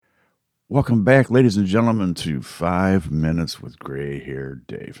Welcome back, ladies and gentlemen, to 5 Minutes with Gray-Haired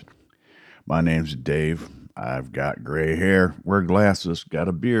Dave. My name's Dave. I've got gray hair, wear glasses, got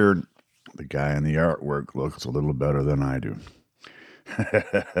a beard. The guy in the artwork looks a little better than I do.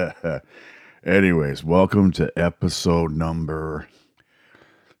 Anyways, welcome to episode number,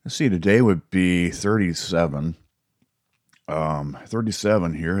 let's see, today would be 37.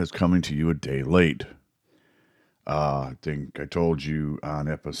 37 here is coming to you a day late. I think I told you on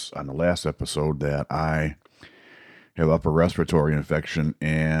the last episode that I have upper respiratory infection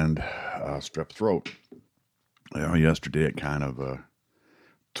and strep throat. Yesterday it kind of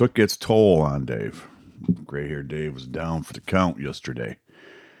took its toll on Dave. Gray-haired Dave was down for the count yesterday.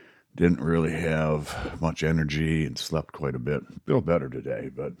 Didn't really have much energy and slept quite a bit. Feel better today,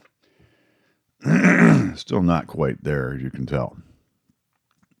 but still not quite there, as you can tell.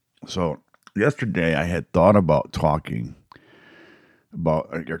 So yesterday I had thought about talking about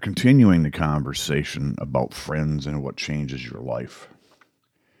or continuing the conversation about friends and what changes your life.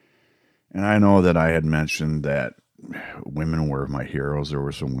 And I know that I had mentioned that women were my heroes. There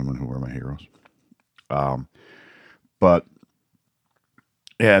were some women who were my heroes. But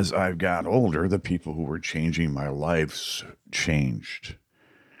as I've got older, the people who were changing my life changed.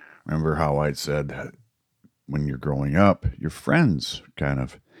 Remember how I'd said when you're growing up, your friends kind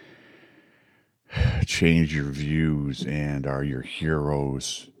of change your views and are your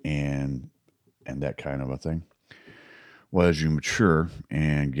heroes and that kind of a thing. Well, as you mature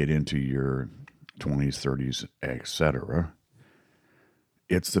and get into your 20s, 30s, etc.,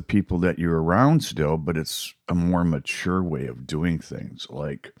 it's the people that you're around still, but it's a more mature way of doing things,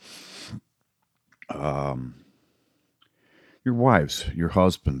 like your wives, your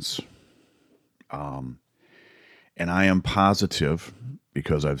husbands. And I am positive,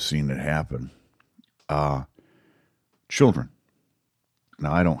 because I've seen it happen, children.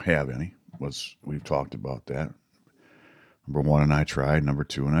 Now, I don't have any. We've talked about that. Number one, and I tried. Number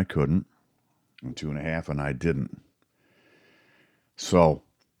two, and I couldn't. And 2.5, and I didn't. So,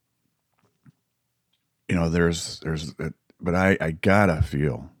 but I gotta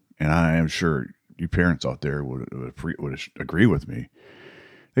feel, and I am sure you parents out there would agree with me,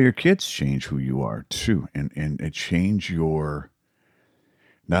 that your kids change who you are too, and it change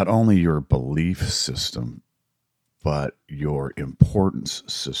not only your belief system, but your importance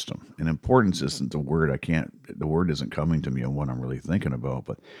system. And importance isn't the word. The word isn't coming to me on what I'm really thinking about,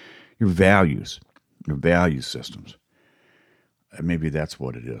 but your value systems. Maybe that's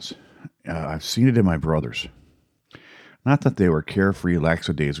what it is. I've seen it in my brothers. Not that they were carefree,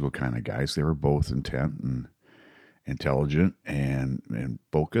 lackadaisical kind of guys. They were both intent and intelligent and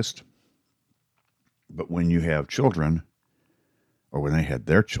focused. But when you have children, or when they had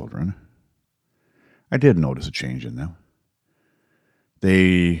their children, I did notice a change in them.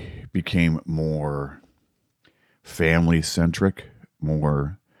 They became more family-centric,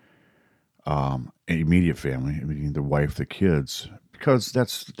 more immediate family, meaning the wife, the kids, because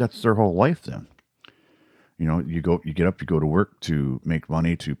that's their whole life then. You get up, you go to work to make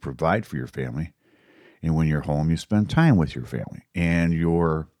money to provide for your family. And when you're home, you spend time with your family. And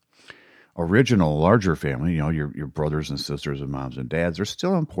your original larger family, your brothers and sisters and moms and dads are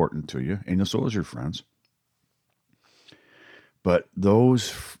still important to you, and so is your friends. But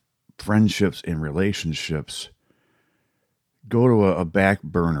those friendships and relationships go to a back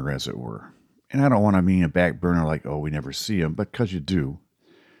burner, as it were. And I don't want to mean a back burner like, oh, we never see them, but because you do.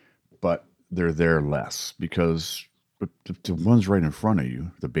 But they're there less, because the ones right in front of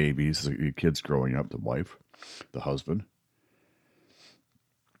you, the babies, the kids growing up, the wife, the husband,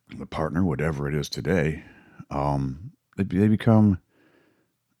 the partner, whatever it is today, they become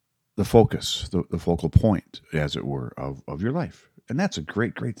the focus, the focal point, as it were, of your life. And that's a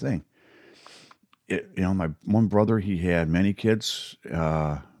great, great thing. My one brother, he had many kids.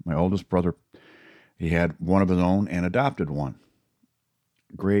 My oldest brother, he had one of his own and adopted one.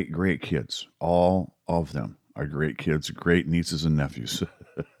 Great, great kids. All of them are great kids, great nieces and nephews.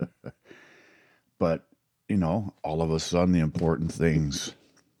 But, all of a sudden the important things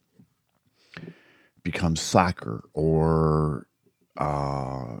become soccer or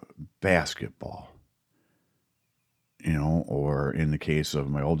basketball. Or in the case of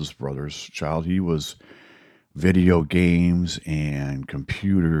my oldest brother's child, he was video games and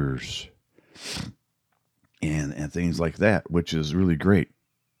computers and things like that, which is really great.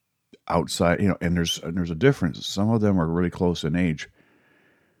 Outside, and there's a difference. Some of them are really close in age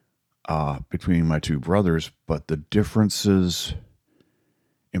between my two brothers, but the differences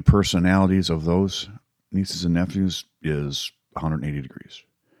in personalities of those nieces and nephews is 180 degrees.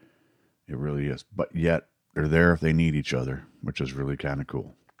 It really is. But yet they're there if they need each other, which is really kind of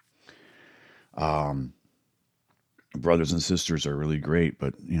cool. Um, Brothers and sisters are really great,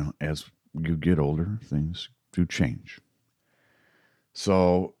 but as you get older, things do change.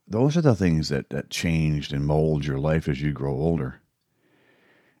 So those are the things that changed and mold your life as you grow older.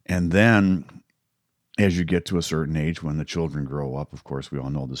 And then as you get to a certain age, when the children grow up, of course, we all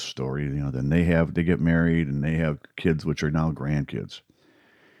know the story. Then they get married and they have kids, which are now grandkids.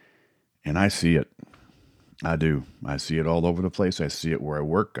 And I see it. I do. I see it all over the place. I see it where I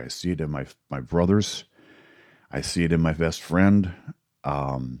work. I see it in my brothers. I see it in my best friend,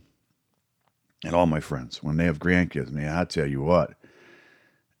 um, and all my friends when they have grandkids. Man, I tell you what,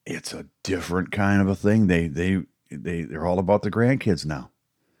 it's a different kind of a thing. They're all about the grandkids now.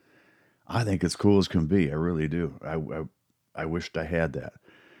 I think it's cool as can be. I really do. I wished I had that.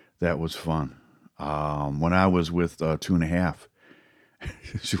 That was fun. When I was with two and a half,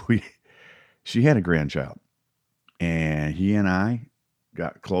 she, she had a grandchild, and he and I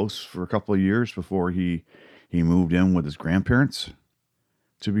got close for a couple of years before he moved in with his grandparents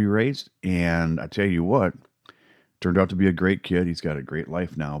to be raised. And I tell you what, turned out to be a great kid. He's got a great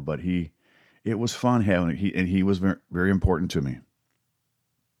life now, but it was fun having it. He was very, very important to me.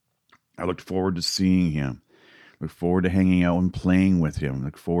 I looked forward to seeing him. Look forward to hanging out and playing with him.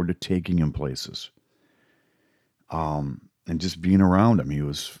 Look forward to taking him places. And just being around him. He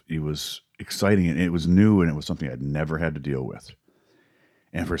was exciting, and it was new, and it was something I'd never had to deal with.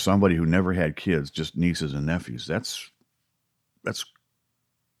 And for somebody who never had kids, just nieces and nephews, that's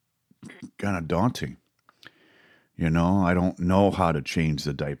kind of daunting. I don't know how to change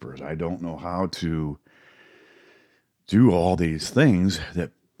the diapers. I don't know how to do all these things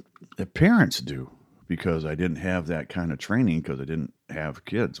that parents do because I didn't have that kind of training because I didn't have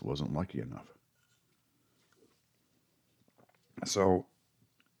kids, wasn't lucky enough. So,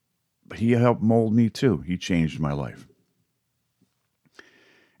 but he helped mold me too. He changed my life.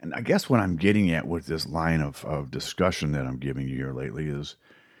 And I guess what I'm getting at with this line of discussion that I'm giving you here lately is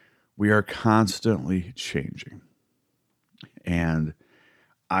we are constantly changing. And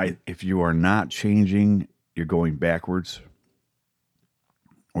if you are not changing, you're going backwards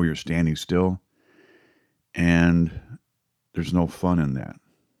or you're standing still. And there's no fun in that.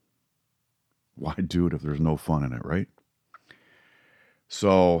 Why do it if there's no fun in it, right?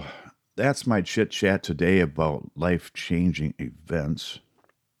 So that's my chit chat today about life changing events.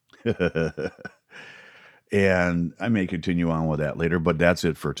 And I may continue on with that later, but that's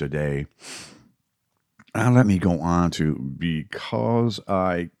it for today. Now let me go on to because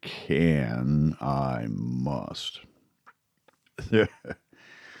I can, I must.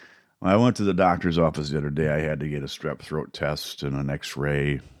 I went to the doctor's office the other day. I had to get a strep throat test and an x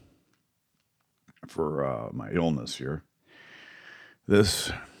ray for my illness here.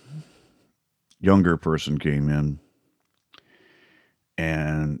 This younger person came in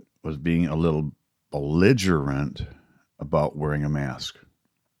and was being a little belligerent about wearing a mask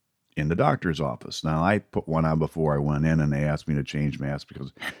in the doctor's office. Now, I put one on before I went in, and they asked me to change masks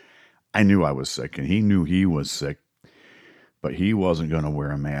because I knew I was sick, and he knew he was sick, but he wasn't going to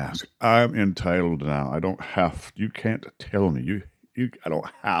wear a mask. I'm entitled now. I don't have. You can't tell me. I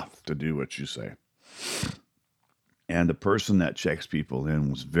don't have to do what you say. And the person that checks people in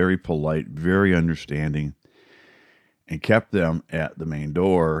was very polite, very understanding, and kept them at the main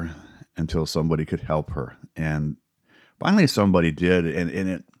door until somebody could help her. And finally, somebody did. And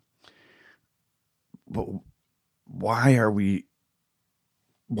it, but why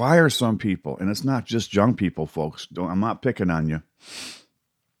are some people, and it's not just young people, folks, I'm not picking on you.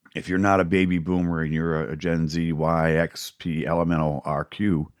 If you're not a baby boomer and you're a Gen Z, Y, X, P, elemental,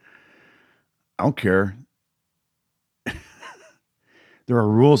 RQ, I don't care. There are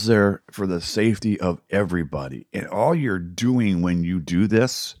rules there for the safety of everybody. And all you're doing when you do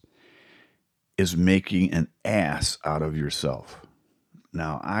this is making an ass out of yourself.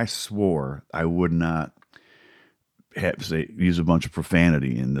 Now, I swore I would not use a bunch of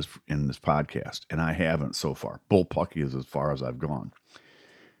profanity in this podcast, and I haven't so far. Bullpucky is as far as I've gone.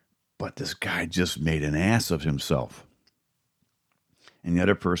 But this guy just made an ass of himself. And the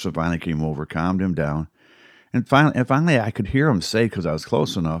other person finally came over, calmed him down, and finally, I could hear him say, because I was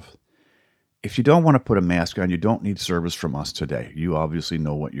close enough, if you don't want to put a mask on, you don't need service from us today. You obviously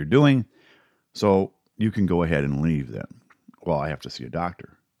know what you're doing, so you can go ahead and leave then. Well, I have to see a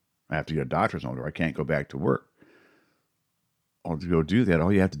doctor. I have to get a doctor's order. I can't go back to work. Or to go do that,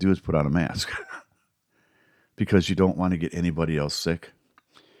 all you have to do is put on a mask because you don't want to get anybody else sick.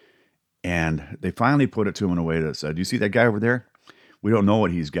 And they finally put it to him in a way that said, you see that guy over there? We don't know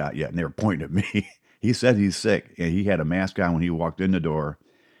what he's got yet. And they were pointing at me. He said he's sick, and he had a mask on when he walked in the door.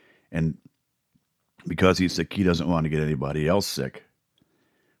 And because he's sick, he doesn't want to get anybody else sick.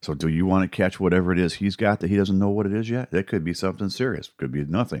 So do you want to catch whatever it is he's got that he doesn't know what it is yet? It could be something serious. Could be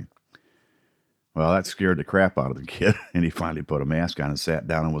nothing. Well, that scared the crap out of the kid, and he finally put a mask on and sat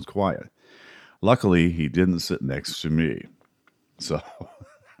down and was quiet. Luckily, he didn't sit next to me. So,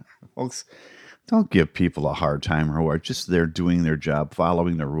 folks, don't give people a hard time who are just there doing their job,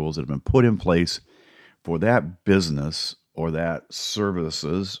 following the rules that have been put in place for that business or that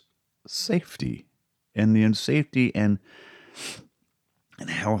service's safety and the safety and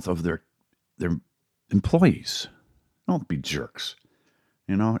health of their employees. Don't be jerks.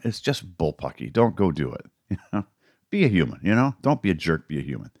 It's just bullpucky. Don't go do it. Be a human, Don't be a jerk, be a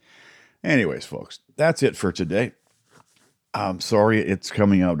human. Anyways, folks, that's it for today. I'm sorry it's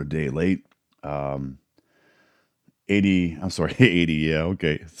coming out a day late. 80, I'm sorry, 80, yeah,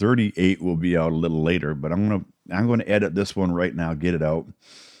 okay. 38 will be out a little later, but I'm going to edit this one right now, get it out.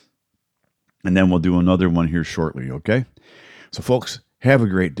 And then we'll do another one here shortly, okay? So folks, have a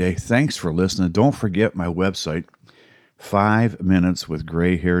great day. Thanks for listening. Don't forget my website, 5 Minutes with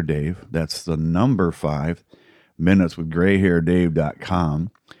Gray Hair Dave. That's the number 5 Minutes with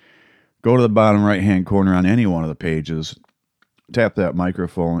GrayHairDave.com. Go to the bottom right-hand corner on any one of the pages, tap that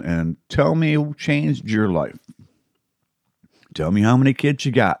microphone, and tell me who changed your life. Tell me how many kids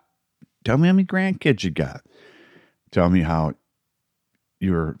you got. Tell me how many grandkids you got. Tell me how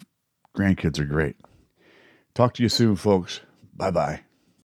your grandkids are great. Talk to you soon, folks. Bye-bye.